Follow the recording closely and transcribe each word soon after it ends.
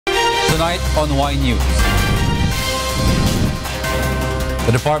Tonight on Y News.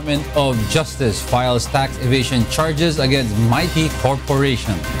 The Department of Justice files tax evasion charges against Mighty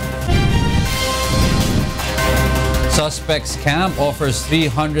Corporation. Suspect's camp offers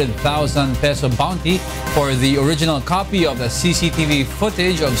 300,000 peso bounty for the original copy of the CCTV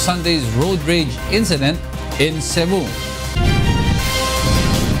footage of Sunday's road rage incident in Cebu.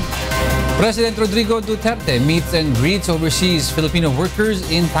 President Rodrigo Duterte meets and greets overseas Filipino workers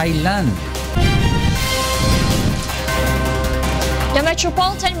in Thailand. The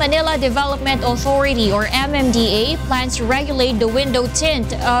Metropolitan Manila Development Authority, or MMDA, plans to regulate the window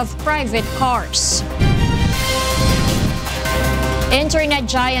tint of private cars. Internet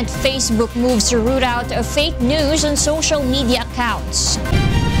giant Facebook moves to root out fake news on social media accounts.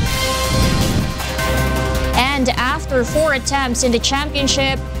 And after 4 attempts in the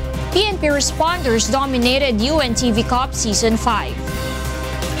championship, PNP responders dominated UNTV Cup Season 5.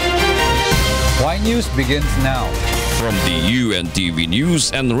 Y News begins now. From the UNTV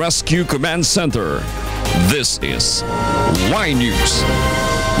News and Rescue Command Center, this is Y News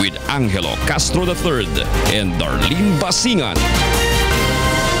with Angelo Castro III and Darlene Basingan.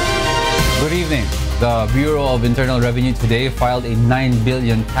 Good evening. The Bureau of Internal Revenue today filed a 9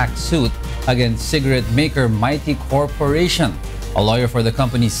 billion tax suit against cigarette maker Mighty Corporation. A lawyer for the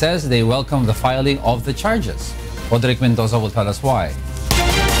company says they welcome the filing of the charges. Roderick Mendoza will tell us why.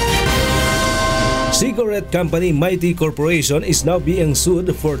 Cigarette company Mighty Corporation is now being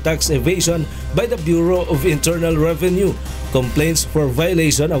sued for tax evasion by the Bureau of Internal Revenue. Complaints for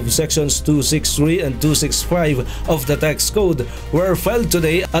violation of Sections 263 and 265 of the Tax Code were filed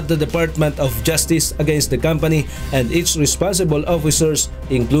today at the Department of Justice against the company and its responsible officers,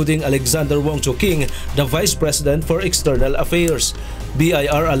 including Alexander Wong Cho King, the Vice President for External Affairs.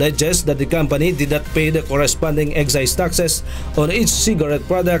 BIR alleges that the company did not pay the corresponding excise taxes on its cigarette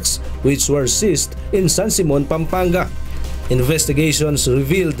products, which were seized in San Simon, Pampanga. Investigations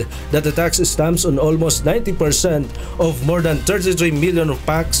revealed that the tax stamps on almost 90% of more than 33 million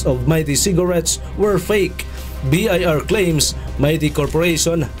packs of Mighty cigarettes were fake. BIR claims Mighty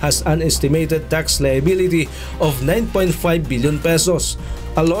Corporation has an estimated tax liability of 9.5 billion pesos.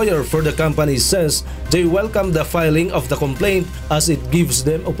 A lawyer for the company says they welcome the filing of the complaint as it gives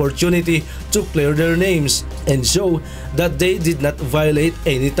them opportunity to clear their names and show that they did not violate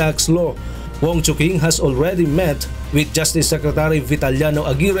any tax law. Wong Cho King has already met with Justice Secretary Vitaliano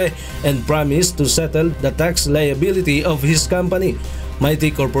Aguirre and promised to settle the tax liability of his company.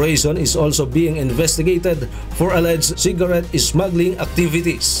 Mighty Corporation is also being investigated for alleged cigarette smuggling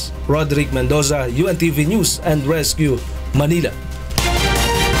activities. Roderick Mendoza, UNTV News and Rescue, Manila.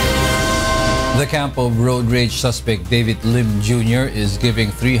 The camp of road rage suspect David Lim Jr. is giving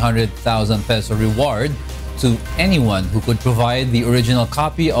 300,000 peso reward to anyone who could provide the original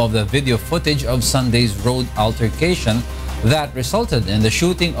copy of the video footage of Sunday's road altercation that resulted in the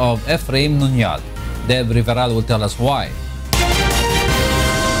shooting of Efraim Nunyal. Deb Riveral will tell us why.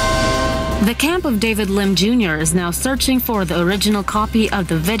 The camp of David Lim Jr. is now searching for the original copy of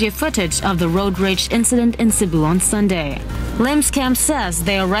the video footage of the road rage incident in Cebu on Sunday. Lim's camp says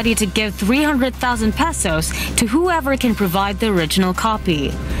they are ready to give 300,000 pesos to whoever can provide the original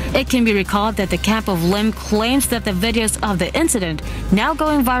copy. It can be recalled that the camp of Lim claims that the videos of the incident, now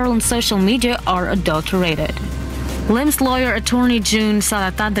going viral on social media, are adulterated. Lim's lawyer, attorney June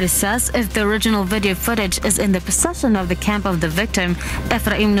Salatadre, says if the original video footage is in the possession of the camp of the victim,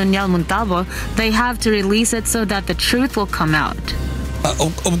 Efraim Nunyal Montalvo, they have to release it so that the truth will come out.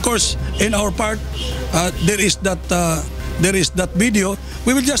 Of course, in our part, there is that video.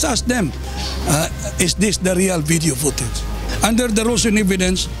 We will just ask them, is this the real video footage? Under the rules and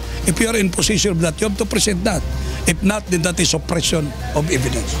evidence, if you are in possession of that, you have to present that. If not, then that is suppression of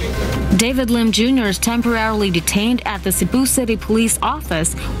evidence. David Lim Jr. is temporarily detained at the Cebu City Police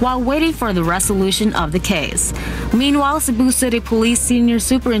Office while waiting for the resolution of the case. Meanwhile, Cebu City Police Senior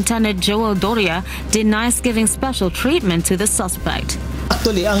Superintendent Joel Doria denies giving special treatment to the suspect.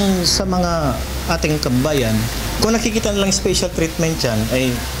 Actually, ang sa mga ating kabayan, kung nakikita nilang special treatment yan, ay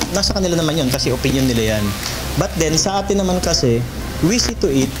nasa kanila naman yun kasi opinion nila yan. But then, sa atin naman kasi, we see to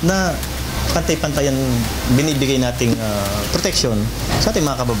it na pantay-pantayan binibigay nating protection sa ating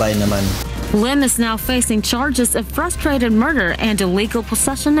mga kababayan naman. Lim is now facing charges of frustrated murder and illegal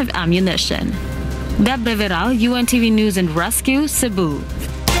possession of ammunition. Deb Beveral, UNTV News and Rescue, Cebu.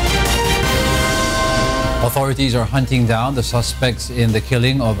 Authorities are hunting down the suspects in the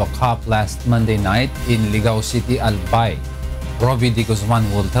killing of a cop last Monday night in Ligao City, Albay. Robbie Di Guzman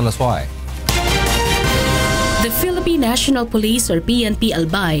will tell us why. The Philippine National Police or PNP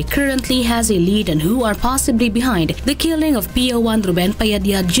Albay currently has a lead on who are possibly behind the killing of PO1 Ruben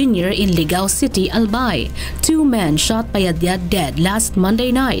Payadyad Jr. in Ligao City, Albay. 2 men shot Payadyad dead last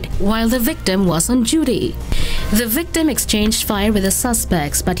Monday night while the victim was on duty. The victim exchanged fire with the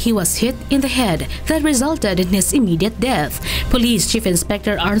suspects, but he was hit in the head that resulted in his immediate death. Police Chief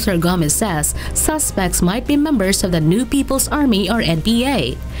Inspector Arthur Gomez says suspects might be members of the New People's Army or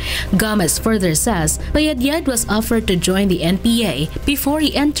NPA. Gomez further says Payadyad was offered to join the NPA before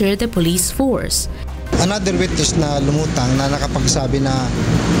he entered the police force. Another witness na lumutang na nakapagsabi na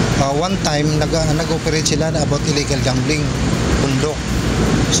one time nag-operate sila about illegal gambling, bundok.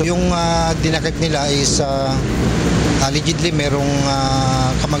 So yung dinakip nila is allegedly merong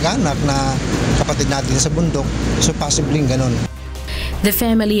kamag-anak na kapatid natin sa bundok. So possibly ganun. The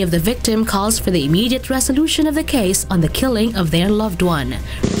family of the victim calls for the immediate resolution of the case on the killing of their loved one.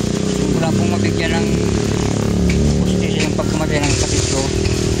 Wala pong mabigyan ng justisya yung pagkamatay ng kapatid ko.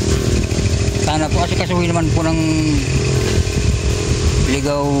 Sana po kasi kasuhin naman po ng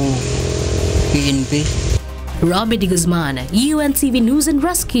Ligao PNP. Robbie de Guzman, UNTV News and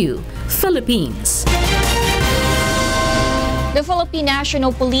Rescue, Philippines. The Philippine National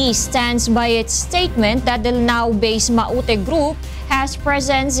Police stands by its statement that the now-based Maute Group has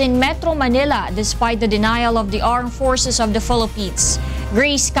presence in Metro Manila despite the denial of the Armed Forces of the Philippines.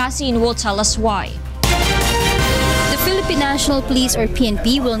 Grace Casin will tell us why. The Philippine National Police or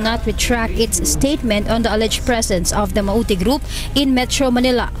PNP will not retract its statement on the alleged presence of the Maute Group in Metro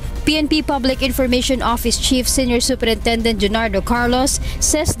Manila. PNP Public Information Office Chief Senior Superintendent Leonardo Carlos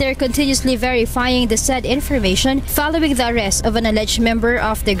says they're continuously verifying the said information following the arrest of an alleged member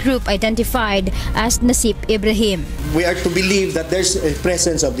of the group identified as Nasip Ibrahim. We are to believe that there's a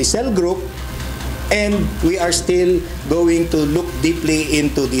presence of the cell group, and we are still going to look deeply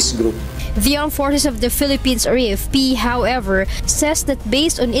into this group. The Armed Forces of the Philippines or AFP, however, says that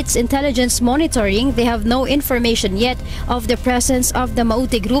based on its intelligence monitoring, they have no information yet of the presence of the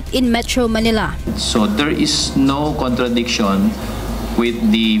Maute Group in Metro Manila. So there is no contradiction with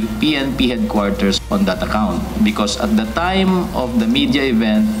the PNP headquarters on that account, because at the time of the media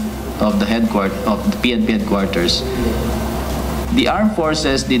event of the PNP headquarters, the armed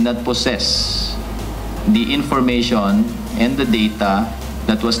forces did not possess the information and the data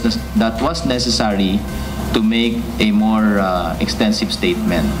that was necessary to make a more extensive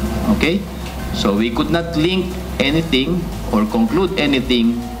statement. Okay, so we could not link anything or conclude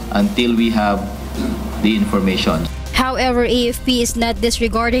anything until we have the information. However, AFP is not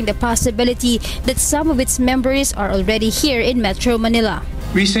disregarding the possibility that some of its members are already here in Metro Manila.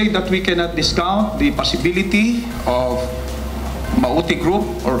 We say that we cannot discount the possibility of Maute Group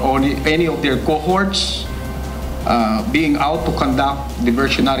or any of their cohorts being out to conduct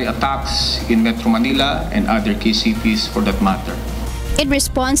diversionary attacks in Metro Manila and other key cities for that matter. In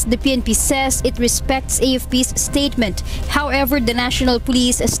response, the PNP says it respects AFP's statement. However, the National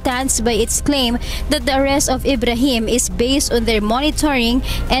Police stands by its claim that the arrest of Ibrahim is based on their monitoring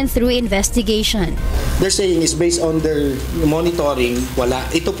and through investigation. They're saying is based on their monitoring, wala.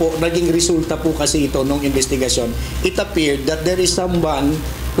 Ito po, naging resulta po kasi ito nung investigation. It appeared that there is someone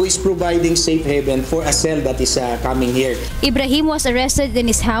who is providing safe haven for a cell that is coming here. Ibrahim was arrested in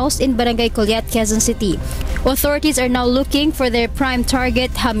his house in Barangay Colyat, Quezon City. Authorities are now looking for their prime target,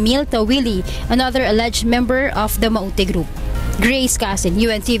 Hamil Tawili, another alleged member of the Maute Group. Grace Casin,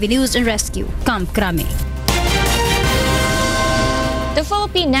 UNTV News and Rescue, Camp Crame. The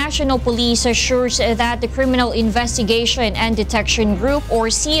Philippine National Police assures that the Criminal Investigation and Detection Group or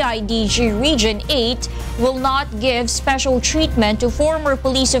CIDG Region 8 will not give special treatment to former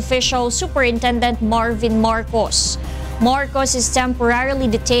police official Superintendent Marvin Marcos. Marcos is temporarily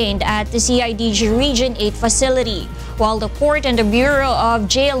detained at the CIDG Region 8 facility, while the court and the Bureau of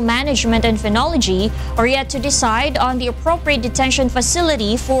Jail Management and Phenology are yet to decide on the appropriate detention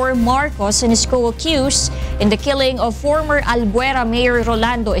facility for Marcos and his co-accused in the killing of former Albuera Mayor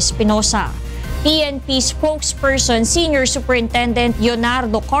Rolando Espinosa. PNP spokesperson Senior Superintendent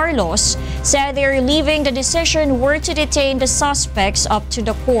Leonardo Carlos said they are leaving the decision were to detain the suspects up to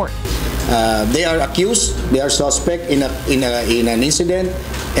the court. They are accused, they are suspect in an incident,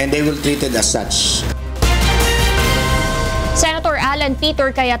 and they will be treated as such. Senator Alan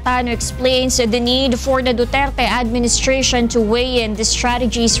Peter Cayetano explains the need for the Duterte administration to weigh in the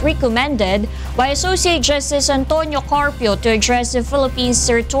strategies recommended by Associate Justice Antonio Carpio to address the Philippines'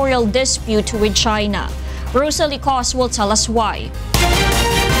 territorial dispute with China. Rosalie Cos will tell us why.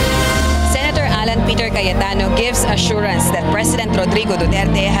 Senator Alan Peter Cayetano gives assurance that President Rodrigo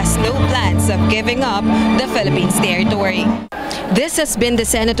Duterte has no plans of giving up the Philippines territory. This has been the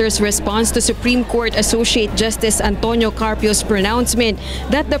senator's response to Supreme Court Associate Justice Antonio Carpio's pronouncement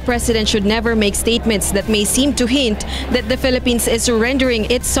that the president should never make statements that may seem to hint that the Philippines is surrendering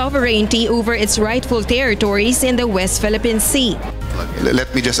its sovereignty over its rightful territories in the West Philippine Sea.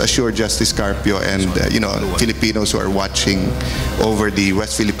 Let me just assure Justice Carpio and Filipinos who are watching over the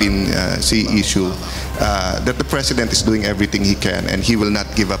West Philippine Sea issue that the President is doing everything he can, and he will not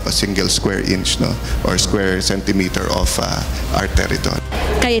give up a single square inch or square centimeter of our territory.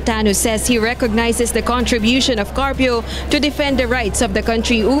 Cayetano says he recognizes the contribution of Carpio to defend the rights of the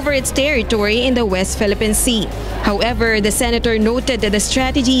country over its territory in the West Philippine Sea. However, the senator noted that the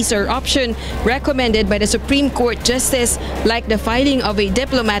strategies or option recommended by the Supreme Court Justice, like the filing of a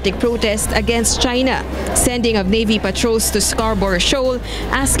diplomatic protest against China, sending of Navy patrols to Scarborough Shoal,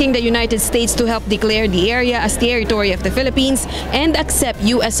 asking the United States to help declare the area as territory of the Philippines, and accept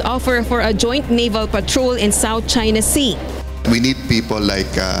U.S. offer for a joint naval patrol in South China Sea. We need people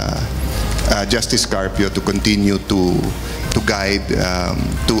like Justice Carpio to continue to guide,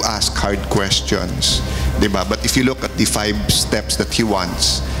 to ask hard questions, diba? But if you look at the 5 steps that he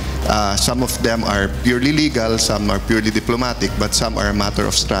wants, some of them are purely legal, some are purely diplomatic, but some are a matter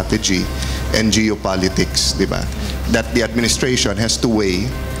of strategy and geopolitics, diba? That the administration has to weigh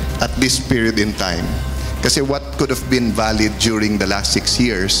at this period in time. Kasi what could have been valid during the last 6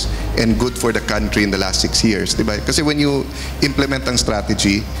 years and good for the country in the last 6 years, diba? Kasi when you implement ang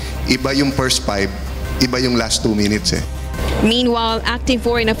strategy, iba yung first 5, iba yung last 2 minutes eh. Meanwhile, Acting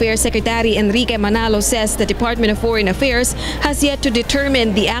Foreign Affairs Secretary Enrique Manalo says the Department of Foreign Affairs has yet to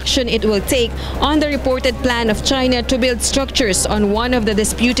determine the action it will take on the reported plan of China to build structures on one of the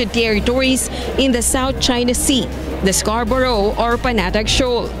disputed territories in the South China Sea, the Scarborough or Panatag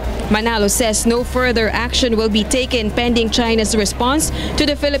Shoal. Manalo says no further action will be taken pending China's response to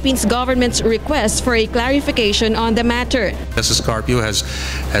the Philippines government's request for a clarification on the matter. Justice Carpio has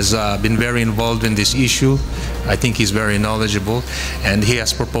been very involved in this issue. I think he's very knowledgeable, and he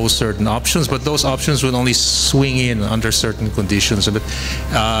has proposed certain options, but those options will only swing in under certain conditions. But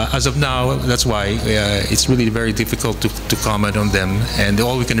as of now, that's why it's really very difficult to comment on them, and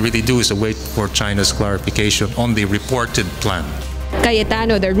all we can really do is wait for China's clarification on the reported plan.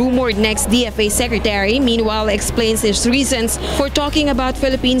 Cayetano, the rumored next DFA secretary, meanwhile explains his reasons for talking about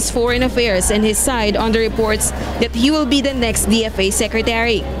Philippines foreign affairs and his side on the reports that he will be the next DFA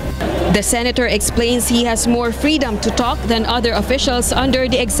secretary. The senator explains he has more freedom to talk than other officials under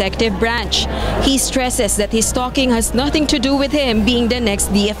the executive branch. He stresses that his talking has nothing to do with him being the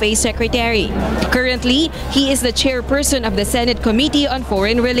next DFA secretary. Currently, he is the chairperson of the Senate Committee on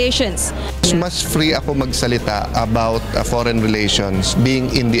Foreign Relations. Mas free ako magsalita about foreign relations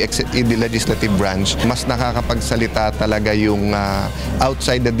being in the legislative branch. Mas nakakapagsalita talaga yung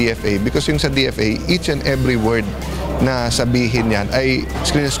outside the DFA, because yung sa DFA, each and every word na sabihin yan ay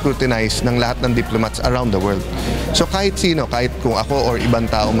scrutinize ng lahat ng diplomats around the world. So kahit sino, kahit kung ako or ibang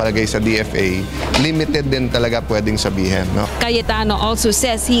tao malagay sa DFA, limited din talaga pwedeng sabihin. No? Cayetano also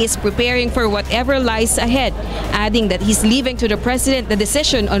says he is preparing for whatever lies ahead, adding that he's leaving to the president the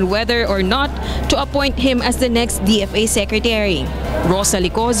decision on whether or not to appoint him as the next DFA secretary. Rosa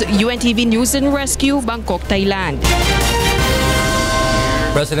Licoz, UNTV News and Rescue, Bangkok, Thailand.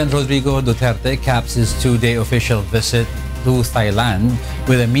 President Rodrigo Duterte caps his 2-day official visit to Thailand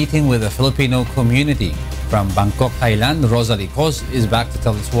with a meeting with the Filipino community. From Bangkok, Thailand, Rosa Licoz is back to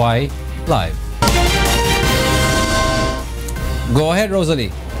tell us why live. Go ahead,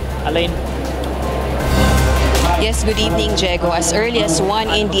 Rosalie. Alain. Yes, good evening, Diego. As early as 1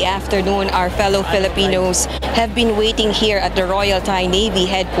 in the afternoon, our fellow Filipinos have been waiting here at the Royal Thai Navy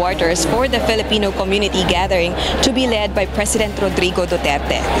headquarters for the Filipino community gathering to be led by President Rodrigo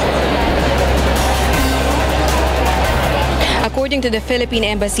Duterte. According to the Philippine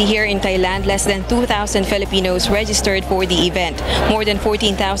Embassy here in Thailand, less than 2,000 Filipinos registered for the event. More than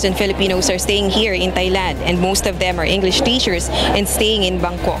 14,000 Filipinos are staying here in Thailand, and most of them are English teachers and staying in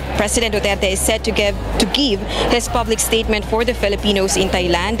Bangkok. President Duterte is set to give his public statement for the Filipinos in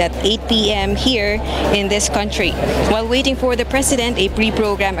Thailand at 8 p.m. here in this country. While waiting for the president, a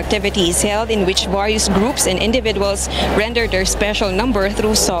pre-program activity is held in which various groups and individuals render their special number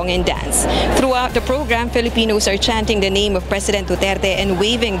through song and dance. Throughout the program, Filipinos are chanting the name of President Duterte and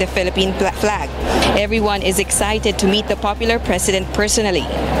waving the Philippine flag. Everyone is excited to meet the popular president personally.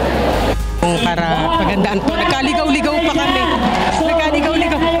 Para pagandaan po, nagkaligaw-ligaw pa kami.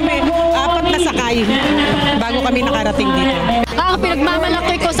 Nagkaligaw-ligaw pa kami. 4 na sakay bago kami nakarating dito. Ang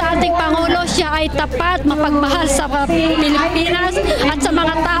pinagmamalaki ko sa ating Pangulo, siya ay tapat, mapagmahal sa Pilipinas at sa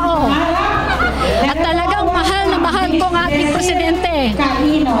mga tao. At talagang mahal na mahal ko ang ating presidente.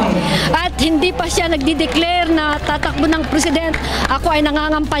 At hindi pa siya nagdi-declare na tatakbo ng president. Ako ay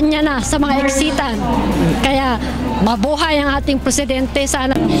nangangampanya na sa mga eksitan. Kaya mabuhay ang ating presidente.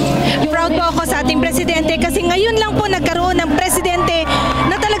 Sana. Proud po ako sa ating presidente kasi ngayon lang po nagkaroon ng presidente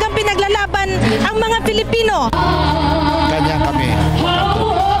na talagang pinaglalaban ang mga Pilipino. Kanya kami.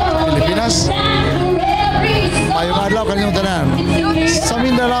 Pilipinas, mayong adlaw kanyang tanan. Sa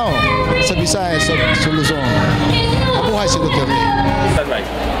Mindanao, sa Visayas, sa Luzon. Mabuhay si Duterte.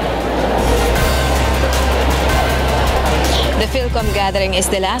 The Philcom gathering is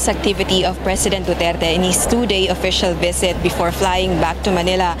the last activity of President Duterte in his two-day official visit before flying back to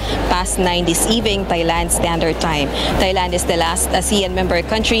Manila past 9 this evening Thailand Standard Time. Thailand is the last ASEAN member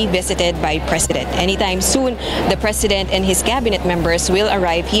country visited by President. Anytime soon, the President and his cabinet members will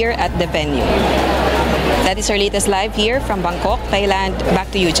arrive here at the venue. That is our latest live here from Bangkok, Thailand.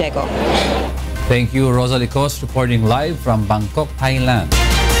 Back to you, Diego. Thank you, Rosalie Cos, reporting live from Bangkok, Thailand.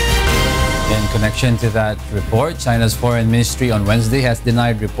 In connection to that report, China's Foreign Ministry on Wednesday has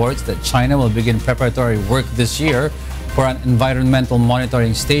denied reports that China will begin preparatory work this year for an environmental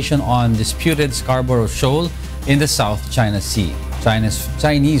monitoring station on disputed Scarborough Shoal in the South China Sea.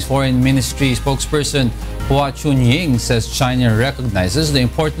 Chinese Foreign Ministry spokesperson Hua Chunying says China recognizes the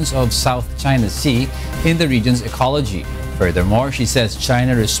importance of South China Sea in the region's ecology. Furthermore, she says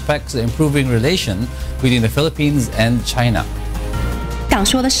China respects the improving relation between the Philippines and China. 想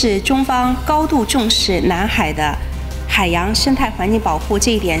说的是，中方高度重视南海的海洋生态环境保护，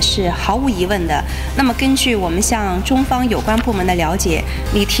这一点是毫无疑问的。那么，根据我们向中方有关部门的了解，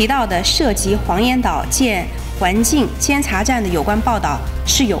你提到的涉及黄岩岛建环境监察站的有关报道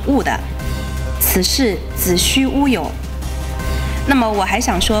是有误的，此事子虚乌有。那么我还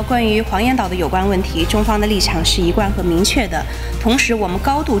想说，关于黄岩岛的有关问题，中方的立场是一贯和明确的。同时，我们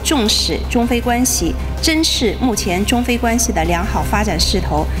高度重视中非关系，珍视目前中非关系的良好发展势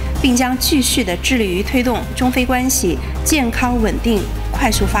头，并将继续的致力于推动中非关系健康稳定、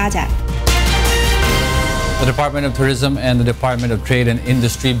快速发展。The Department of Tourism and the Department of Trade and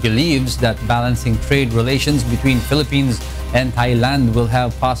Industry believes that balancing trade relations between Philippines and Thailand will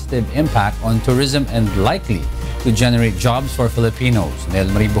have positive impact on tourism and likely to generate jobs for Filipinos. Nel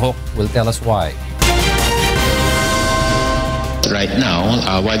Maribuhok will tell us why. Right now,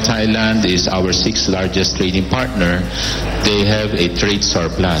 while Thailand is our 6th largest trading partner, they have a trade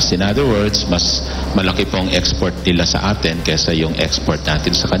surplus. In other words, mas malaki pong export nila sa atin kaysa yung export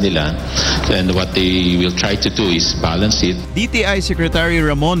natin sa kanila. And what they will try to do is balance it. DTI Secretary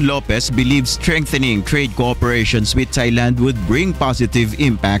Ramon Lopez believes strengthening trade cooperations with Thailand would bring positive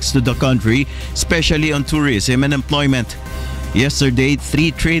impacts to the country, especially on tourism and employment. Yesterday,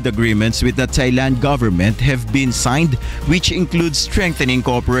 3 trade agreements with the Thailand government have been signed, which includes strengthening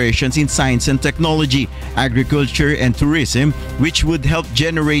cooperations in science and technology, agriculture and tourism, which would help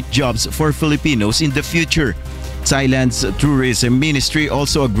generate jobs for Filipinos in the future. Thailand's tourism ministry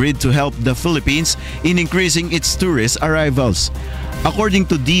also agreed to help the Philippines in increasing its tourist arrivals. According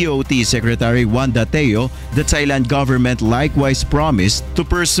to DOT Secretary Wanda Teo, the Thailand government likewise promised to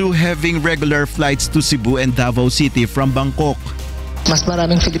pursue having regular flights to Cebu and Davao City from Bangkok. Mas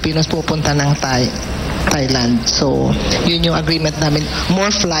maraming Filipinos pupunta ng Thailand. So, yun yung agreement namin.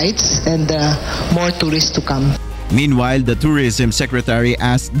 More flights and more tourists to come. Meanwhile, the Tourism Secretary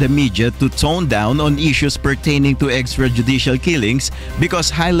asked the media to tone down on issues pertaining to extrajudicial killings because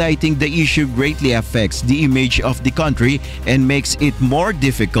highlighting the issue greatly affects the image of the country and makes it more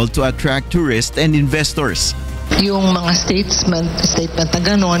difficult to attract tourists and investors. Yung mga statement na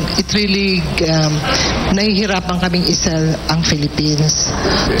gano'n, it really nahihirapan kaming isel ang Philippines.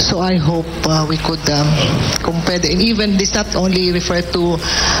 So I hope we could, kung pwede, and even this not only refer to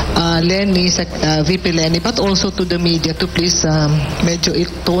Lenny, VP Lenny, but also to the media to please medyo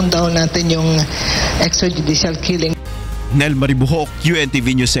tone down natin yung extrajudicial killing. Nel Maribuhok,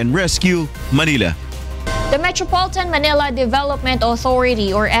 UNTV News and Rescue, Manila. The Metropolitan Manila Development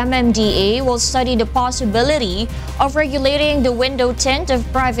Authority, or MMDA, will study the possibility of regulating the window tint of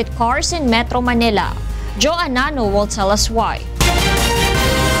private cars in Metro Manila. Jo Anano will tell us why.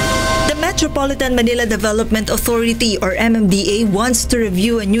 The Metropolitan Manila Development Authority, or MMDA, wants to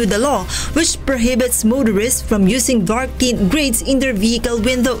review anew the law which prohibits motorists from using dark tint grades in their vehicle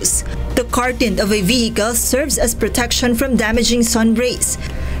windows. The car tint of a vehicle serves as protection from damaging sun rays.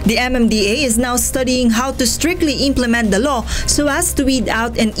 The MMDA is now studying how to strictly implement the law so as to weed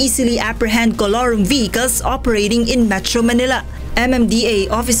out and easily apprehend colorum vehicles operating in Metro Manila.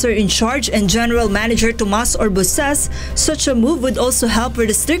 MMDA officer in charge and General Manager Tomas Orbo says such a move would also help with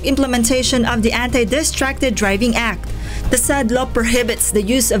the strict implementation of the Anti-Distracted Driving Act. The said law prohibits the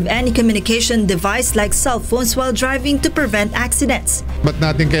use of any communication device like cell phones while driving to prevent accidents. Ba't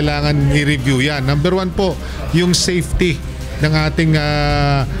natin kailangan i-review yan? Number one po, yung safety ng ating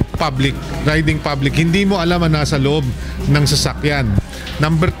riding public. Hindi mo alam ang nasa loob ng sasakyan.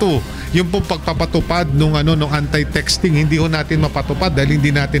 Number two, yung po pagpapatupad nung anti-texting, hindi ho natin mapatupad dahil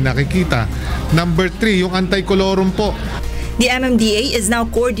hindi natin nakikita. Number three, yung anti-colorum po. The MMDA is now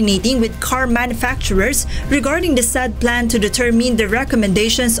coordinating with car manufacturers regarding the said plan to determine the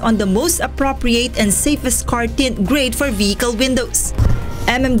recommendations on the most appropriate and safest car tint grade for vehicle windows.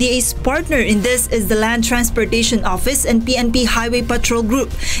 MMDA's partner in this is the Land Transportation Office and PNP Highway Patrol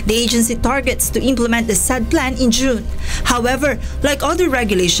Group. The agency targets to implement the said plan in June. However, like other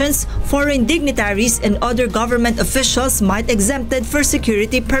regulations, foreign dignitaries and other government officials might exempt it for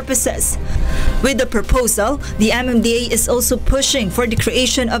security purposes. With the proposal, the MMDA is also pushing for the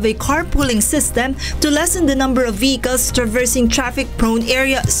creation of a carpooling system to lessen the number of vehicles traversing traffic-prone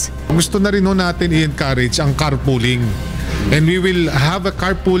areas. Gusto na rin natin i-encourage ang carpooling. And we will have a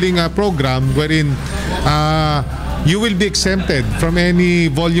carpooling program wherein you will be exempted from any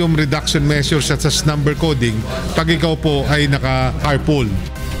volume reduction measures such as number coding pag ikaw po ay naka-carpool.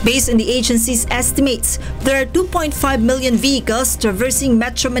 Based on the agency's estimates, there are 2.5 million vehicles traversing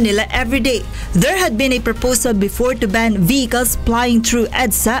Metro Manila every day. There had been a proposal before to ban vehicles plying through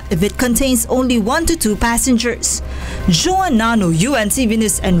EDSA if it contains only 1 to 2 passengers. Joan Nano, UNTV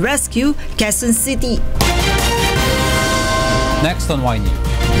News and Rescue, Quezon City. Next on Y News.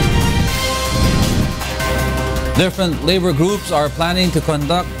 Different labor groups are planning to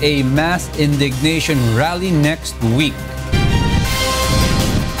conduct a mass indignation rally next week.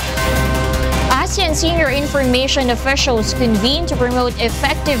 ASEAN senior information officials convened to promote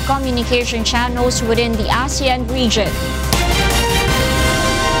effective communication channels within the ASEAN region.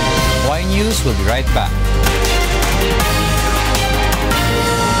 Y News will be right back.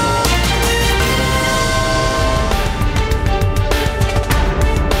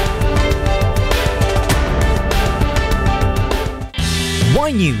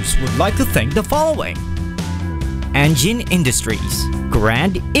 Y News would like to thank the following: Engine Industries,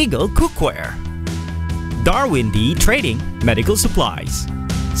 Grand Eagle Cookware, Darwin D Trading Medical Supplies,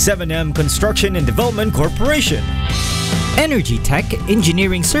 7M Construction and Development Corporation, Energy Tech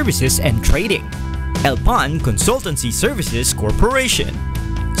Engineering Services and Trading, Elpan Consultancy Services Corporation,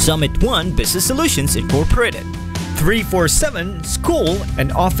 Summit One Business Solutions Incorporated, 347 School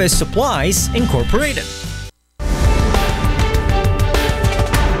and Office Supplies Incorporated.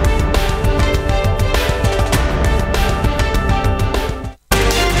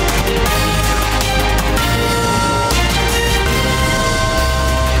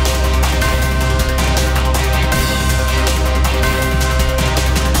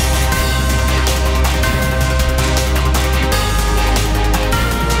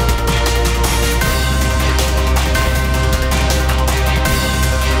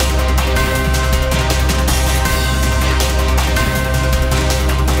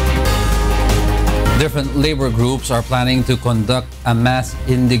 Different labor groups are planning to conduct a mass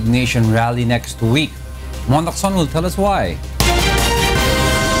indignation rally next week. Mondakson will tell us why.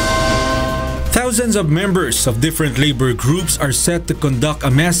 Thousands of members of different labor groups are set to conduct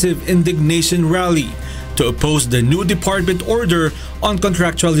a massive indignation rally to oppose the new department order on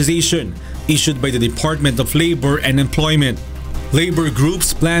contractualization issued by the Department of Labor and Employment. Labor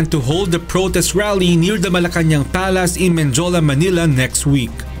groups plan to hold the protest rally near the Malacanang Palace in Menjola, Manila next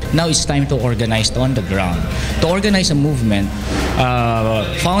week. Now it's time to organize on the ground, to organize a movement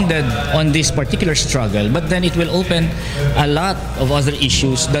founded on this particular struggle, but then it will open a lot of other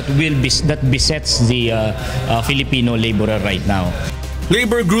issues that besets the Filipino laborer right now.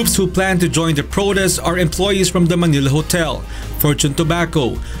 Labor groups who plan to join the protest are employees from the Manila Hotel, Fortune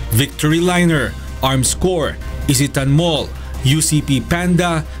Tobacco, Victory Liner, Arms Corps, Isitan Mall, UCP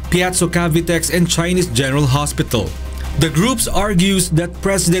Panda, Piazza Cavitex, and Chinese General Hospital. The groups argues that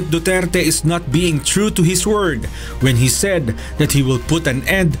President Duterte is not being true to his word when he said that he will put an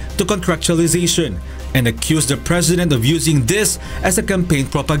end to contractualization and accused the president of using this as a campaign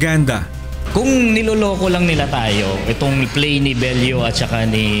propaganda. Kung niloloko lang nila tayo, itong play ni Bello at saka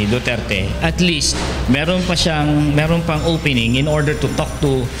ni Duterte, at least meron pang opening in order to talk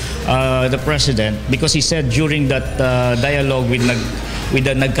to the president, because he said during that dialogue with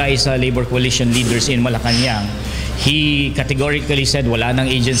the Nagkaisa Labor Coalition leaders in Malacanang, he categorically said wala nang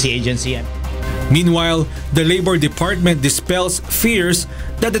agency. Meanwhile, the Labor Department dispels fears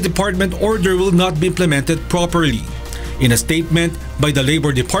that the department order will not be implemented properly. In a statement by the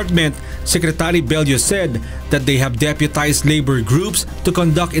Labor Department, Secretary Bello said that they have deputized labor groups to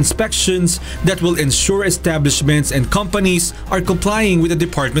conduct inspections that will ensure establishments and companies are complying with the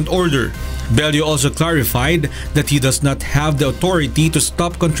department order. Bello also clarified that he does not have the authority to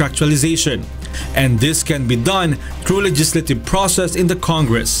stop contractualization, and this can be done through legislative process in the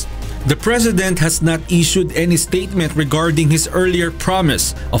Congress. The President has not issued any statement regarding his earlier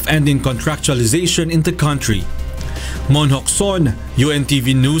promise of ending contractualization in the country. Mon Hokson,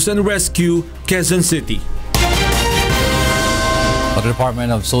 UNTV News and Rescue, Quezon City. The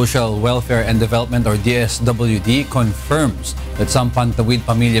Department of Social Welfare and Development, or DSWD, confirms that some Pantawid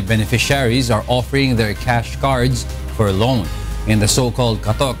Pamilya beneficiaries are offering their cash cards for loan. In the so-called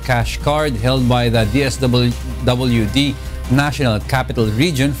Katok cash card held by the DSWD National Capital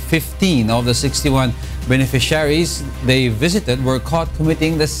Region, 15 of the 61 beneficiaries they visited were caught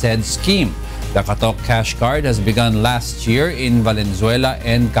committing the said scheme. The Katok cash card has begun last year in Valenzuela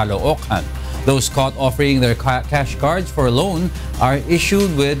and Caloocan. Those caught offering their cash cards for loan are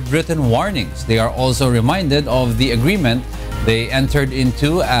issued with written warnings. They are also reminded of the agreement they entered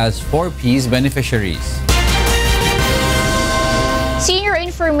into as 4Ps beneficiaries. Senior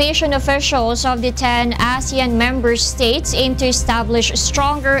information officials of the 10 ASEAN member states aim to establish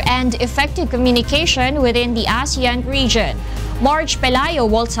stronger and effective communication within the ASEAN region. Marge Pelayo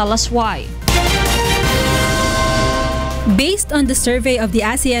will tell us why. Based on the survey of the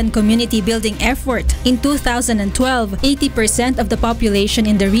ASEAN community building effort, in 2012, 80% of the population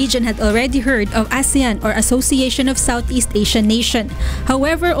in the region had already heard of ASEAN, or Association of Southeast Asian Nation.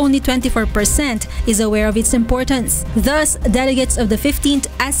 However, only 24% is aware of its importance. Thus, delegates of the 15th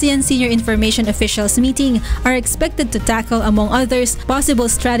ASEAN Senior Information Officials Meeting are expected to tackle, among others, possible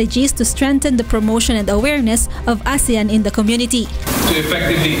strategies to strengthen the promotion and awareness of ASEAN in the community. To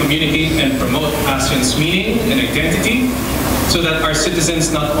effectively communicate and promote ASEAN's meaning and identity, so that our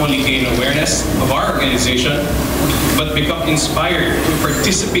citizens not only gain awareness of our organization, but become inspired to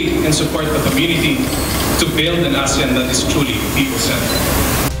participate and support the community to build an ASEAN that is truly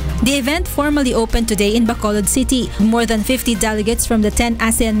people-centered. The event formally opened today in Bacolod City. More than 50 delegates from the 10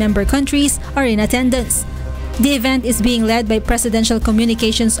 ASEAN member countries are in attendance. The event is being led by Presidential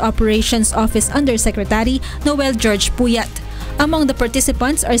Communications Operations Office Undersecretary Noel George Puyat. Among the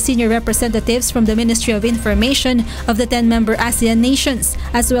participants are senior representatives from the Ministry of Information of the 10 member ASEAN nations,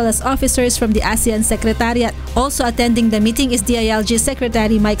 as well as officers from the ASEAN Secretariat. Also attending the meeting is DILG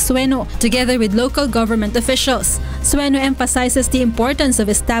Secretary Mike Sueno, together with local government officials. Sueno emphasizes the importance of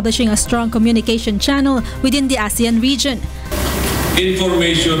establishing a strong communication channel within the ASEAN region.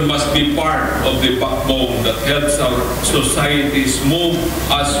 Information must be part of the backbone that helps our societies move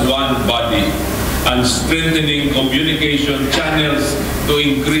as one body, and strengthening communication channels to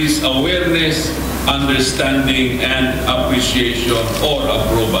increase awareness, understanding, and appreciation or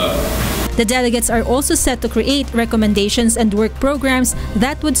approval. The delegates are also set to create recommendations and work programs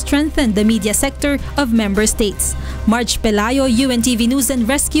that would strengthen the media sector of member states. Marge Pelayo, UNTV News and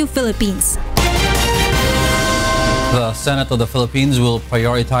Rescue, Philippines. The Senate of the Philippines will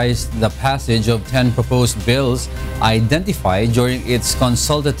prioritize the passage of 10 proposed bills identified during its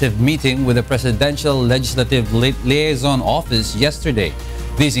consultative meeting with the Presidential Legislative Liaison Office yesterday.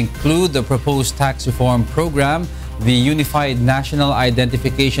 These include the proposed tax reform program, the Unified National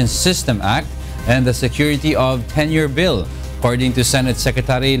Identification System Act, and the Security of Tenure Bill. According to Senate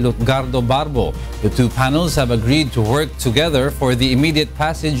Secretary Lutgardo Barbo, the two panels have agreed to work together for the immediate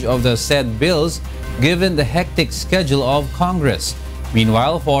passage of the said bills, given the hectic schedule of Congress.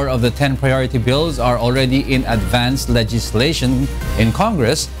 Meanwhile, 4 of the 10 priority bills are already in advanced legislation in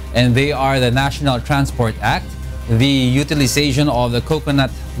Congress, and they are the National Transport Act, the Utilization of the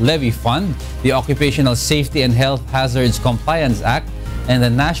Coconut Levy Fund, the Occupational Safety and Health Hazards Compliance Act, and the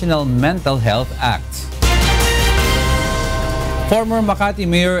National Mental Health Act. Former Makati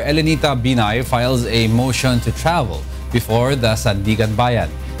Mayor Elenita Binay files a motion to travel before the Sandigan Bayan.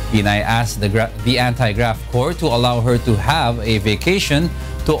 Binay asked the Anti-Graft Court to allow her to have a vacation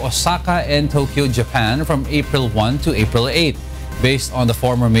to Osaka and Tokyo, Japan from April 1 to April 8. Based on the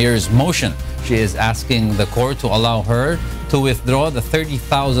former mayor's motion, she is asking the court to allow her to withdraw the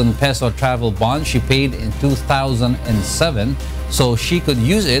 30,000 peso travel bond she paid in 2007 so she could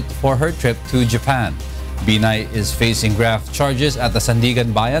use it for her trip to Japan. Binay is facing graft charges at the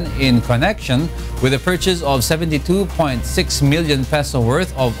Sandigan Bayan in connection with the purchase of 72.6 million peso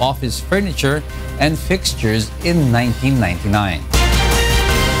worth of office furniture and fixtures in 1999.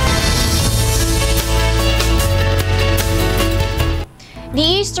 The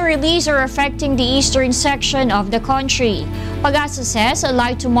easterlies are affecting the eastern section of the country. Pag-asa says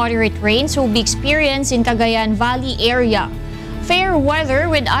light to moderate rains will be experienced in Cagayan Valley area. Fair weather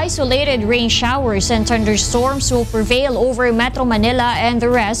with isolated rain showers and thunderstorms will prevail over Metro Manila and the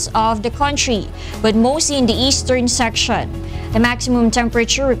rest of the country, but mostly in the eastern section. The maximum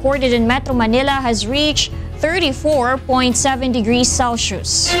temperature recorded in Metro Manila has reached 34.7 degrees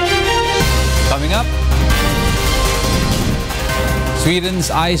Celsius. Coming up, Sweden's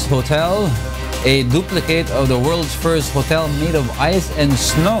Ice Hotel, a duplicate of the world's first hotel made of ice and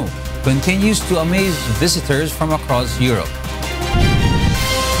snow, continues to amaze visitors from across Europe.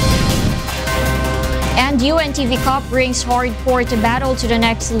 And UNTV Cup brings hardcore battle to the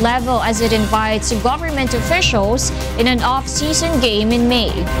next level as it invites government officials in an off-season game in May.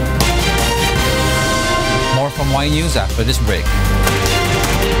 More from Y News after this break.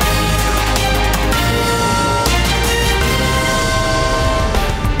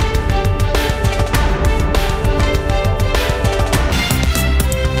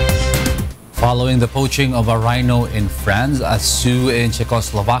 Following the poaching of a rhino in France, a zoo in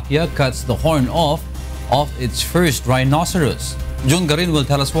Czechoslovakia cuts the horn off its first rhinoceros. Gerry will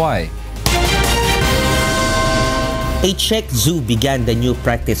tell us why. A Czech zoo began the new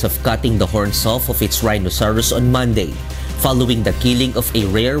practice of cutting the horns off of its rhinoceros on Monday, following the killing of a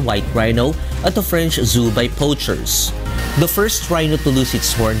rare white rhino at a French zoo by poachers. The first rhino to lose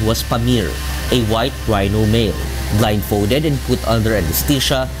its horn was Pamir, a white rhino male. Blindfolded and put under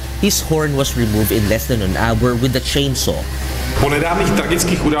anesthesia, his horn was removed in less than an hour with a chainsaw. Po nedávných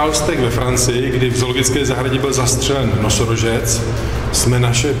tragických událostech ve Francii, kdy v zoologické zahradě byl zastřelen nosorožec, jsme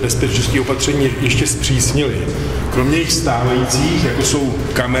naše bezpečnostní opatření ještě zpřísnili. Kromě jich stávajících, jako jsou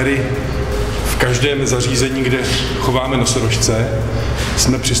kamery v každém zařízení, kde chováme nosorožce,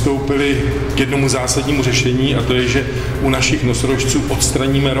 jsme přistoupili k jednomu zásadnímu řešení, a to je, že u našich nosorožců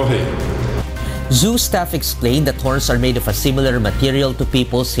odstraníme rohy. Zoo staff explained that horns are made of a similar material to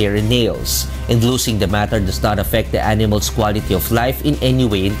people's hair and nails, and losing the matter does not affect the animal's quality of life in any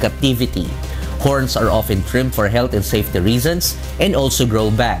way in captivity. Horns are often trimmed for health and safety reasons and also grow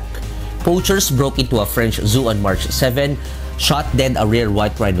back. Poachers broke into a French zoo on March 7, shot dead a rare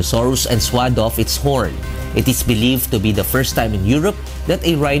white rhinoceros and sawed off its horn. It is believed to be the first time in Europe that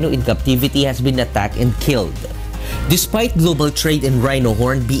a rhino in captivity has been attacked and killed. Despite global trade in rhino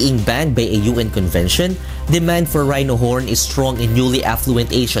horn being banned by a UN convention, demand for rhino horn is strong in newly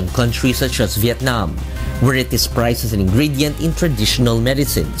affluent Asian countries such as Vietnam, where it is priced as an ingredient in traditional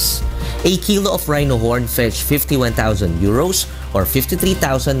medicines. A kilo of rhino horn fetched 51,000 euros or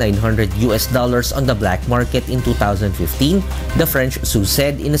 $53,900 US on the black market in 2015, the French zoo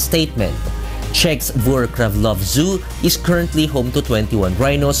said in a statement. Czech's Wrocław Zoo is currently home to 21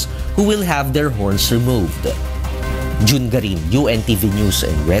 rhinos who will have their horns removed. Gerry, UNTV News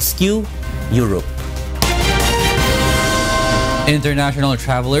and Rescue, Europe. International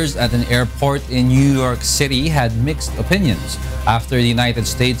travelers at an airport in New York City had mixed opinions after the United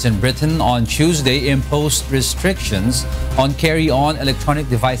States and Britain on Tuesday imposed restrictions on carry-on electronic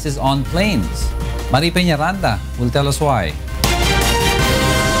devices on planes. Mari Peñaranda will tell us why.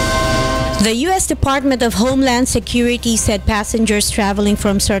 The U.S. Department of Homeland Security said passengers traveling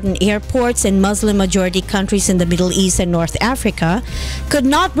from certain airports in Muslim-majority countries in the Middle East and North Africa could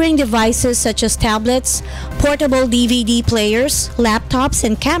not bring devices such as tablets, portable DVD players, laptops,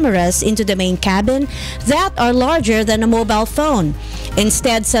 and cameras into the main cabin that are larger than a mobile phone.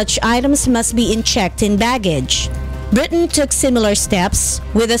 Instead, such items must be checked in baggage. Britain took similar steps,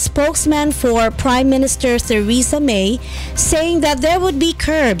 with a spokesman for Prime Minister Theresa May saying that there would be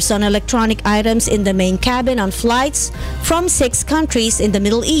curbs on electronic items in the main cabin on flights from 6 countries in the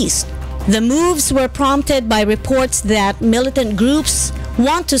Middle East. The moves were prompted by reports that militant groups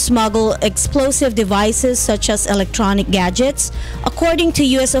want to smuggle explosive devices such as electronic gadgets, according to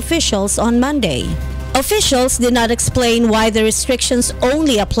U.S. officials on Monday. Officials did not explain why the restrictions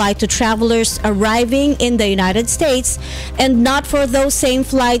only apply to travelers arriving in the United States and not for those same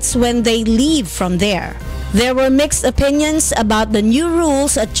flights when they leave from there. There were mixed opinions about the new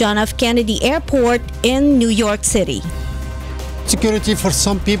rules at John F. Kennedy Airport in New York City. Security for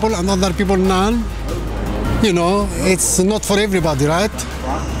some people and other people none. You know, it's not for everybody, right?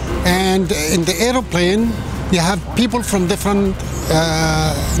 And in the airplane, you have people from different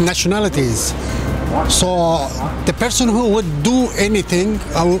nationalities. So the person who would do anything,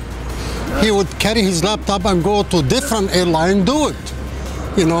 he would carry his laptop and go to different airline, do it,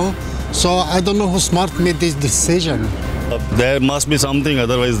 you know. So I don't know who smart made this decision. There must be something,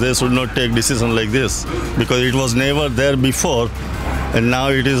 otherwise they should not take decision like this, because it was never there before and now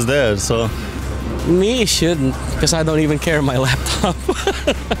it is there. So Me, it shouldn't, because I don't even carry my laptop.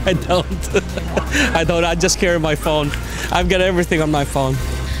 I don't. I just carry my phone. I've got everything on my phone.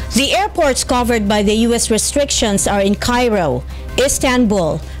 The airports covered by the U.S. restrictions are in Cairo,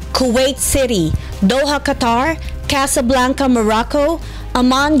 Istanbul, Kuwait City, Doha, Qatar, Casablanca, Morocco,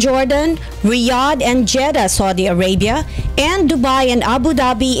 Amman, Jordan, Riyadh and Jeddah, Saudi Arabia, and Dubai and Abu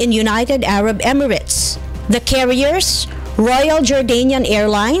Dhabi in United Arab Emirates. The carriers: Royal Jordanian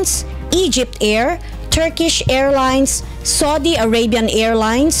Airlines, Egypt Air, Turkish Airlines, Saudi Arabian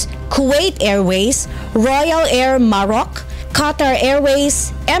Airlines, Kuwait Airways, Royal Air Maroc, Qatar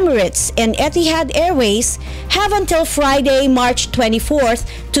Airways, Emirates, and Etihad Airways have until Friday, March 24th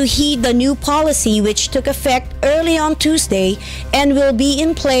to heed the new policy, which took effect early on Tuesday and will be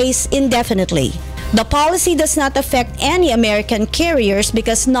in place indefinitely. The policy does not affect any American carriers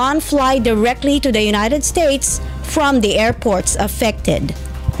because none fly directly to the United States from the airports affected.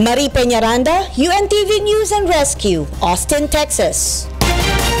 Marie Peñaranda, UNTV News and Rescue, Austin, Texas.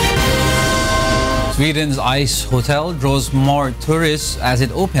 Sweden's Ice Hotel draws more tourists as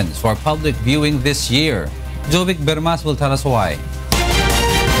it opens for public viewing this year. Jovic Bermas will tell us why.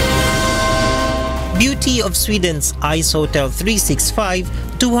 Beauty of Sweden's Ice Hotel 365,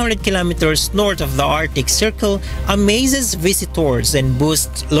 200 kilometers north of the Arctic Circle, amazes visitors and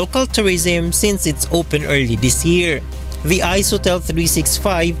boosts local tourism since it's opened early this year. The Ice Hotel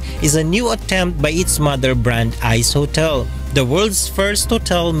 365 is a new attempt by its mother brand Ice Hotel, the world's first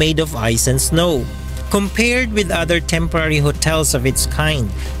hotel made of ice and snow. Compared with other temporary hotels of its kind,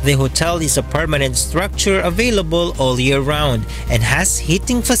 the hotel is a permanent structure available all year round and has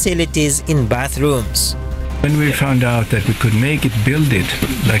heating facilities in bathrooms. When we found out that we could build it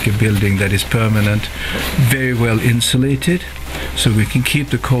like a building that is permanent, very well insulated, so we can keep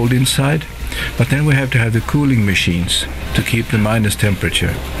the cold inside, but then we have to have the cooling machines to keep the minus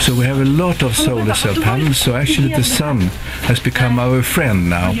temperature. So we have a lot of solar cell panels, so actually the sun has become our friend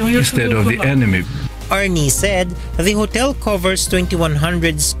now instead of the enemy. Arnie said the hotel covers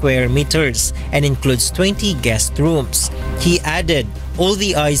 2,100 square meters and includes 20 guest rooms. He added, all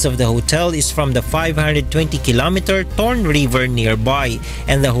the ice of the hotel is from the 520-kilometer Torn River nearby,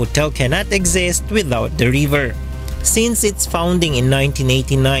 and the hotel cannot exist without the river. Since its founding in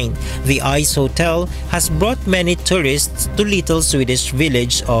 1989, the Ice Hotel has brought many tourists to little Swedish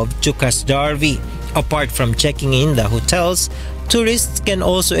village of Jukkasjärvi. Apart from checking in the hotels, tourists can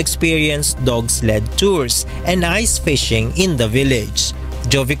also experience dog-sled tours and ice fishing in the village.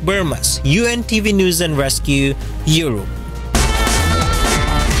 Jovic Bermas, UNTV News and Rescue, Europe.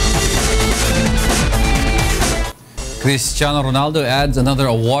 Cristiano Ronaldo adds another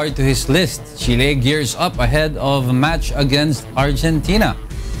award to his list. Chile gears up ahead of a match against Argentina.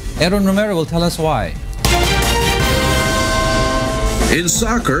 Aaron Romero will tell us why. In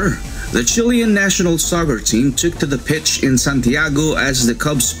soccer, the Chilean national soccer team took to the pitch in Santiago as the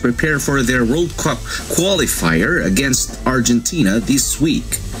Cubs prepare for their World Cup qualifier against Argentina this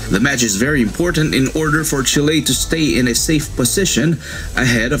week. The match is very important in order for Chile to stay in a safe position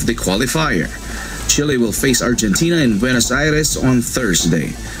ahead of the qualifier. Chile will face Argentina in Buenos Aires on Thursday.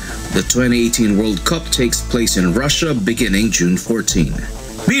 The 2018 World Cup takes place in Russia beginning June 14.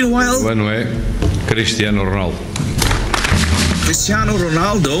 Meanwhile, Cristiano Ronaldo. Cristiano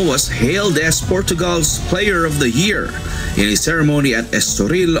Ronaldo was hailed as Portugal's Player of the Year in a ceremony at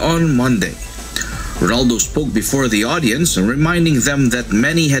Estoril on Monday. Ronaldo spoke before the audience, reminding them that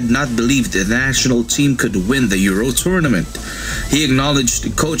many had not believed the national team could win the Euro tournament. He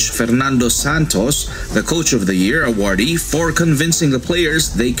acknowledged coach Fernando Santos, the Coach of the Year awardee, for convincing the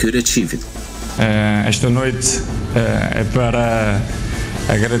players they could achieve it. Esta noite é para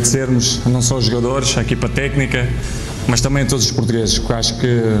agradecermos não só aos jogadores, à equipa técnica, mas também a todos os portugueses, porque acho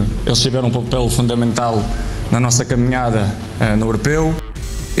que eles tiveram um papel fundamental na nossa caminhada no europeu.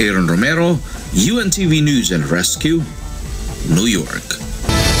 Aaron Romero, UNTV News and Rescue, New York.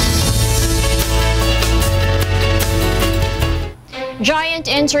 Giant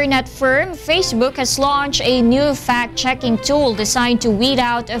internet firm Facebook has launched a new fact-checking tool designed to weed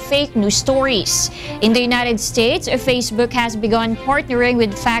out fake news stories. In the United States, Facebook has begun partnering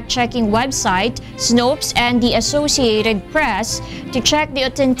with fact-checking website Snopes and the Associated Press to check the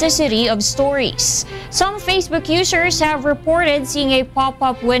authenticity of stories. Some Facebook users have reported seeing a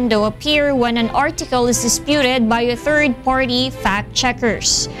pop-up window appear when an article is disputed by a third-party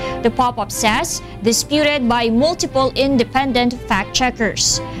fact-checkers. The pop-up says, disputed by multiple independent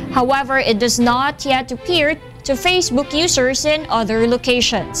fact-checkers. However, it does not yet appear to Facebook users in other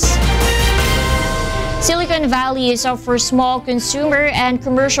locations. Silicon Valley is up for small consumer and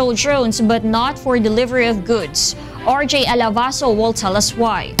commercial drones, but not for delivery of goods. RJ Alavaso will tell us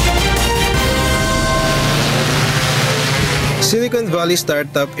why. Silicon Valley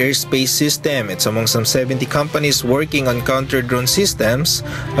startup Airspace System. It's among some 70 companies working on counter-drone systems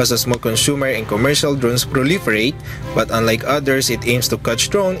as a small consumer and commercial drones proliferate, but unlike others, it aims to catch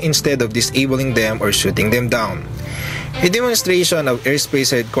drones instead of disabling them or shooting them down. A demonstration of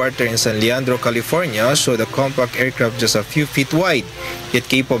Airspace headquarters in San Leandro, California showed a compact aircraft just a few feet wide, yet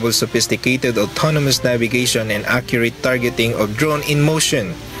capable of sophisticated autonomous navigation and accurate targeting of drone in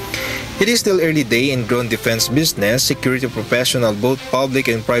motion. It is still early day in drone defense business. Security professionals, both public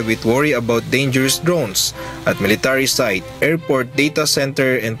and private, worry about dangerous drones at military site, airport, data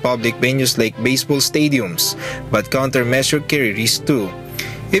center, and public venues like baseball stadiums, but countermeasure carry risk too.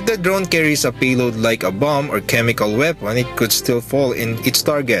 If the drone carries a payload like a bomb or chemical weapon, it could still fall in its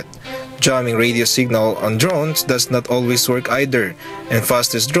target. Jamming radio signal on drones does not always work either, and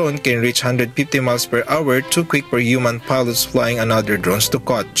fastest drone can reach 150 miles per hour, too quick for human pilots flying another drones to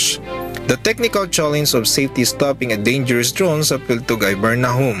catch. The technical challenge of safety stopping a dangerous drones appealed to Guy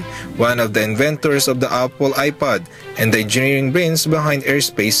Bernahum, one of the inventors of the Apple iPod and the engineering brains behind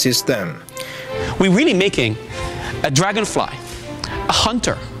Airspace System. We're really making a dragonfly, a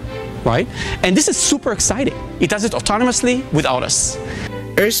hunter, right? And this is super exciting. It does it autonomously without us.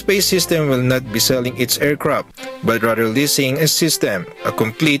 Airspace System will not be selling its aircraft, but rather leasing a system,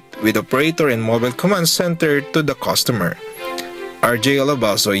 complete with operator and mobile command center to the customer. RJ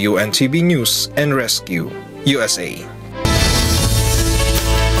Alabazo, UNTV News and Rescue, USA.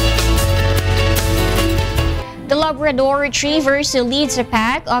 The Labrador Retriever still leads a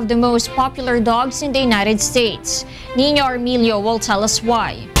pack of the most popular dogs in the United States. Nino Armilio will tell us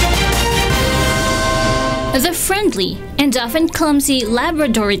why. The friendly and often clumsy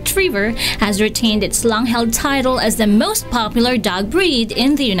Labrador Retriever has retained its long-held title as the most popular dog breed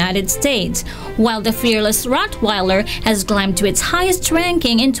in the United States, while the fearless Rottweiler has climbed to its highest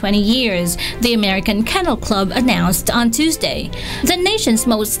ranking in 20 years, the American Kennel Club announced on Tuesday. The nation's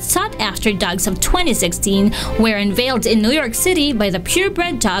most sought-after dogs of 2016 were unveiled in New York City by the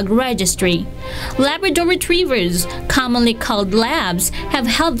Purebred Dog Registry. Labrador Retrievers, commonly called Labs, have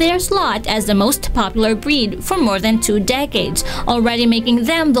held their slot as the most popular breed for more than 2 decades, already making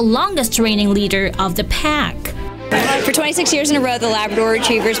them the longest reigning leader of the pack. For 26 years in a row, the Labrador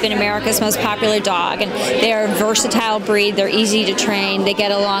Retriever has been America's most popular dog, and they're a versatile breed. They're easy to train. They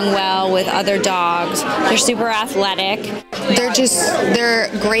get along well with other dogs. They're super athletic. They're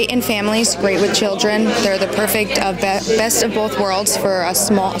great in families, great with children. They're the perfect best of both worlds for a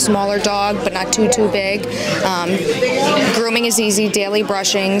smaller dog, but not too big. Grooming is easy, daily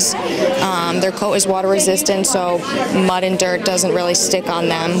brushings. Their coat is water resistant, so mud and dirt doesn't really stick on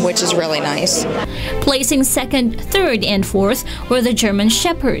them, which is really nice. Placing second, third, and fourth were the German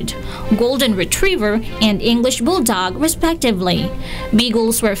Shepherd, Golden Retriever, and English Bulldog, respectively.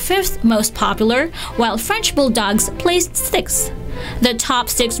 Beagles were 5th most popular, while French Bulldogs placed 6th. The top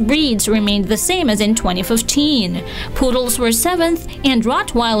 6 breeds remained the same as in 2015. Poodles were 7th and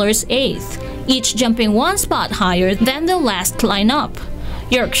Rottweilers 8th, each jumping 1 spot higher than the last lineup.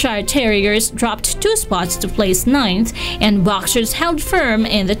 Yorkshire Terriers dropped 2 spots to place 9th, and Boxers held firm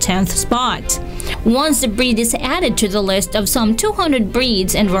in the 10th spot. Once the breed is added to the list of some 200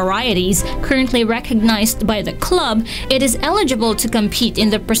 breeds and varieties currently recognized by the club, it is eligible to compete in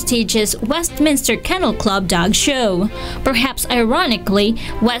the prestigious Westminster Kennel Club Dog Show. Perhaps ironically,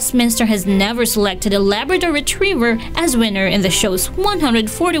 Westminster has never selected a Labrador Retriever as winner in the show's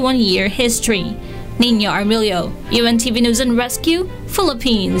 141-year history. Nino Armilio, UNTV News and Rescue,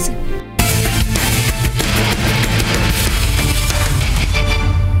 Philippines.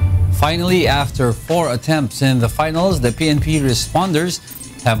 Finally, after 4 attempts in the finals, the PNP responders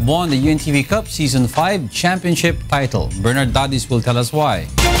have won the UNTV Cup Season 5 championship title. Bernard Dadis will tell us why.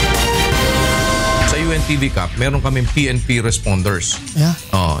 Sa UNTV Cup, meron kaming PNP responders. Yeah.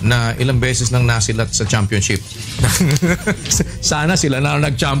 Na ilang beses nang nasilat sa championship. Sana sila na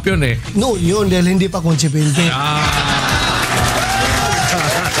nag-champion eh. No, yun dahil hindi pa konsepente.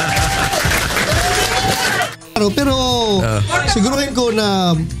 Pero siguruhin ko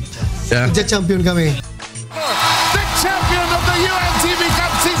na champion kami. The champion of the UNTV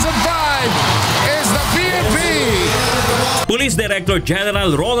Cup Season 5 is the PNP. Police Director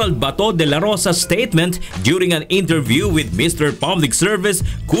General Ronald Bato de la Rosa's statement during an interview with Mr. Public Service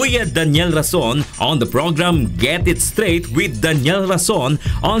Kuya Daniel Rason on the program Get It Straight with Daniel Rason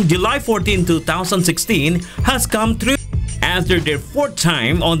on July 14, 2016 has come true. After their 4th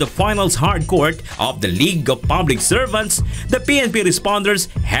time on the finals hardcourt of the League of Public Servants, the PNP responders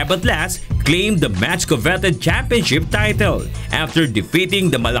have at last claimed the much-coveted championship title after defeating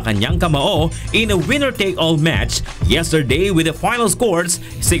the Malacanang Kamao in a winner-take-all match yesterday with the final scores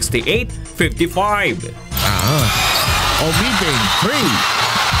 68-55. omitting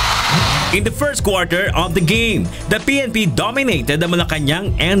 3. In the first quarter of the game, the PNP dominated the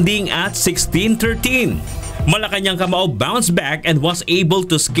Malacanang, ending at 16-13. Malacanang Kamao bounced back and was able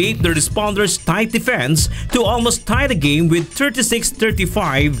to escape the responders' tight defense to almost tie the game with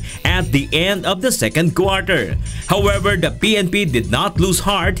 36-35 at the end of the second quarter. However, the PNP did not lose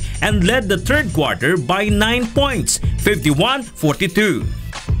heart and led the third quarter by 9 points, 51-42.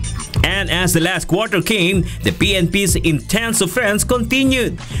 And as the last quarter came, the PNP's intense offense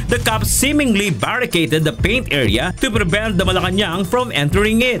continued. The Cops seemingly barricaded the paint area to prevent the Malacanang from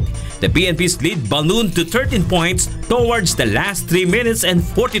entering it. The PNP's lead ballooned to 13 points towards the last 3 minutes and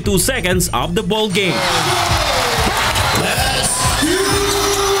 42 seconds of the ball game.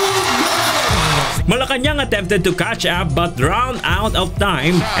 Malacanang attempted to catch up but ran out of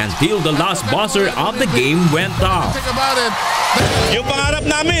time until the last buzzer of the game went off. Yung pangarap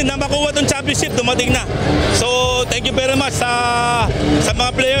namin na makuha itong championship dumating na. So thank you very much sa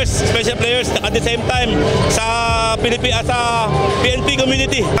mga players, special players, at the same time sa PNP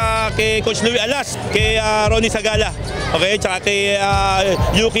community, kay Coach Louie Alas, kay Ronnie Sagala, okay, tsaka kay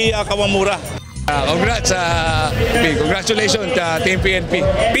Yuki Kawamura. Congratulations Team PNP.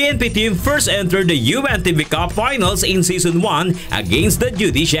 PNP team first entered the UNTV Cup Finals in Season 1 against the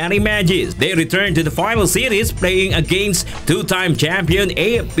Judiciary Magis. They returned to the final series playing against two-time champion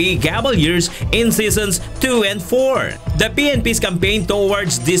AFP Cavaliers in Seasons 2 and 4. The PNP's campaign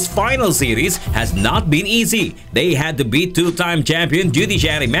towards this final series has not been easy. They had to beat two-time champion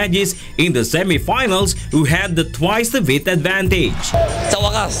Judiciary Magis in the semifinals, who had the twice-the-beat advantage. Sa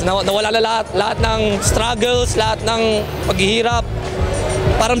wakas, nawala na lahat ng struggles, lahat ng paghihirap.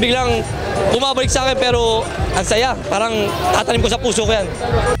 Parang biglang bumabalik sa akin, pero ang saya. Parang tatanim ko sa puso ko yan.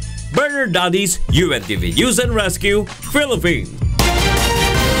 Bernard Daddies, UNTV News and Rescue, Philippines.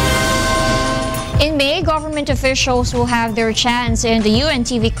 In May, government officials will have their chance in the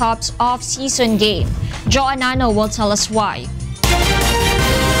UNTV Cup's off-season game. Joanano will tell us why.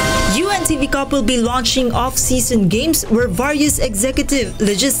 UNTV Cup will be launching off-season games where various executive,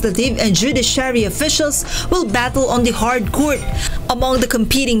 legislative, and judiciary officials will battle on the hard court. Among the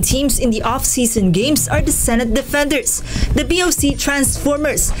competing teams in the off-season games are the Senate Defenders, the BOC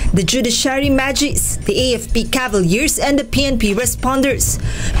Transformers, the Judiciary Magis, the AFP Cavaliers, and the PNP Responders.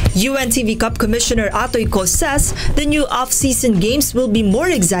 UNTV Cup Commissioner Atoy Ko says the new off-season games will be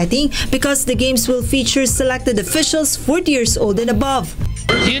more exciting because the games will feature selected officials 40 years old and above.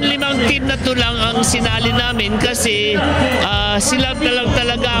 Yung 5 team na to lang ang sinali namin kasi sila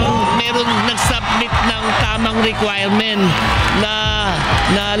talagang meron nag-submit ng tamang requirement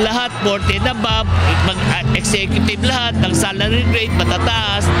na lahat 40 and above, mag-executive lahat, ang salary grade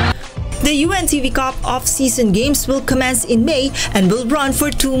matataas. The UNTV Cup off-season games will commence in May and will run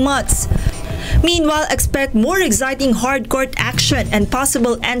for 2 months. Meanwhile, expect more exciting hardcourt action and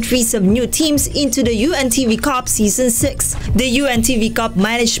possible entries of new teams into the UNTV Cup Season 6. The UNTV Cup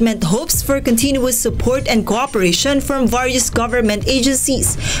management hopes for continuous support and cooperation from various government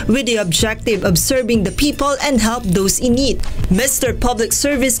agencies with the objective of serving the people and help those in need. Mr. Public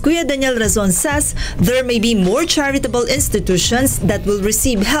Service Kuya Daniel Razon says there may be more charitable institutions that will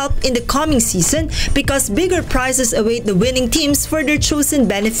receive help in the coming season because bigger prizes await the winning teams for their chosen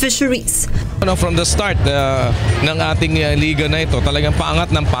beneficiaries. From the start ng ating liga na ito, talagang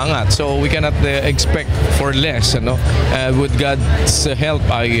paangat ng paangat. So we cannot expect for less. With God's help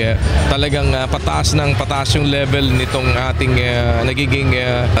ay talagang pataas yung level nitong ating nagiging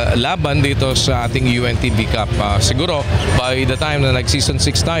laban dito sa ating UNTV Cup. Siguro by the time na nag-season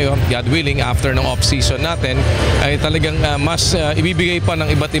 6 tayo, God willing, after ng off-season natin, ay talagang mas ibibigay pa ng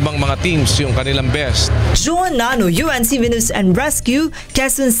iba't ibang mga teams yung kanilang best. Joan Nano, UNTV News and Rescue,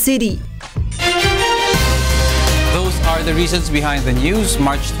 Quezon City. Those are the reasons behind the news,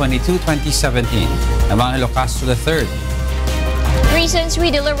 March 22, 2017. I'm Angelo Castro III. Reasons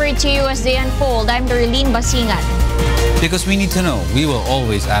we deliver to you as they unfold. I'm Darlene, Basingan. Because we need to know, we will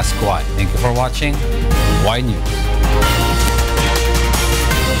always ask why. Thank you for watching Why News.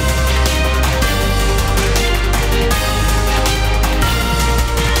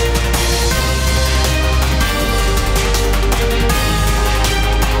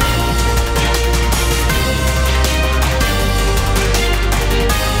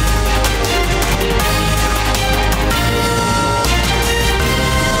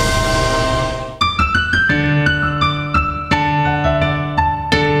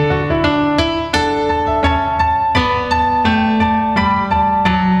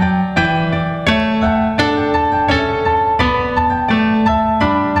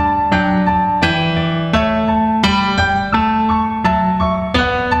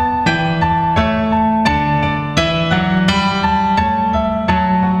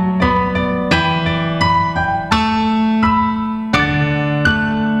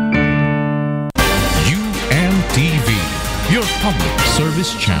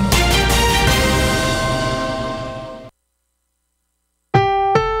 Service Channel.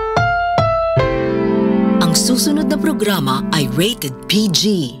 Ang susunod na programa ay rated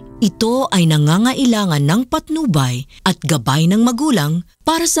PG. Ito ay nangangailangan ng patnubay at gabay ng magulang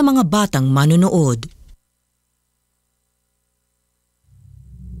para sa mga batang manonood.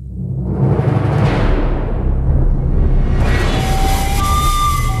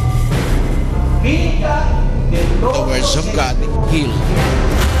 The words of God heal.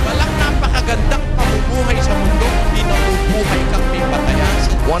 Walang napakagandang pamumuhay sa mundo, hindi nabubuhay kang may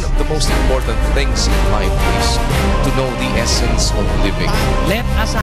patayasan. One of the most important things in life is to know the essence of living. Let us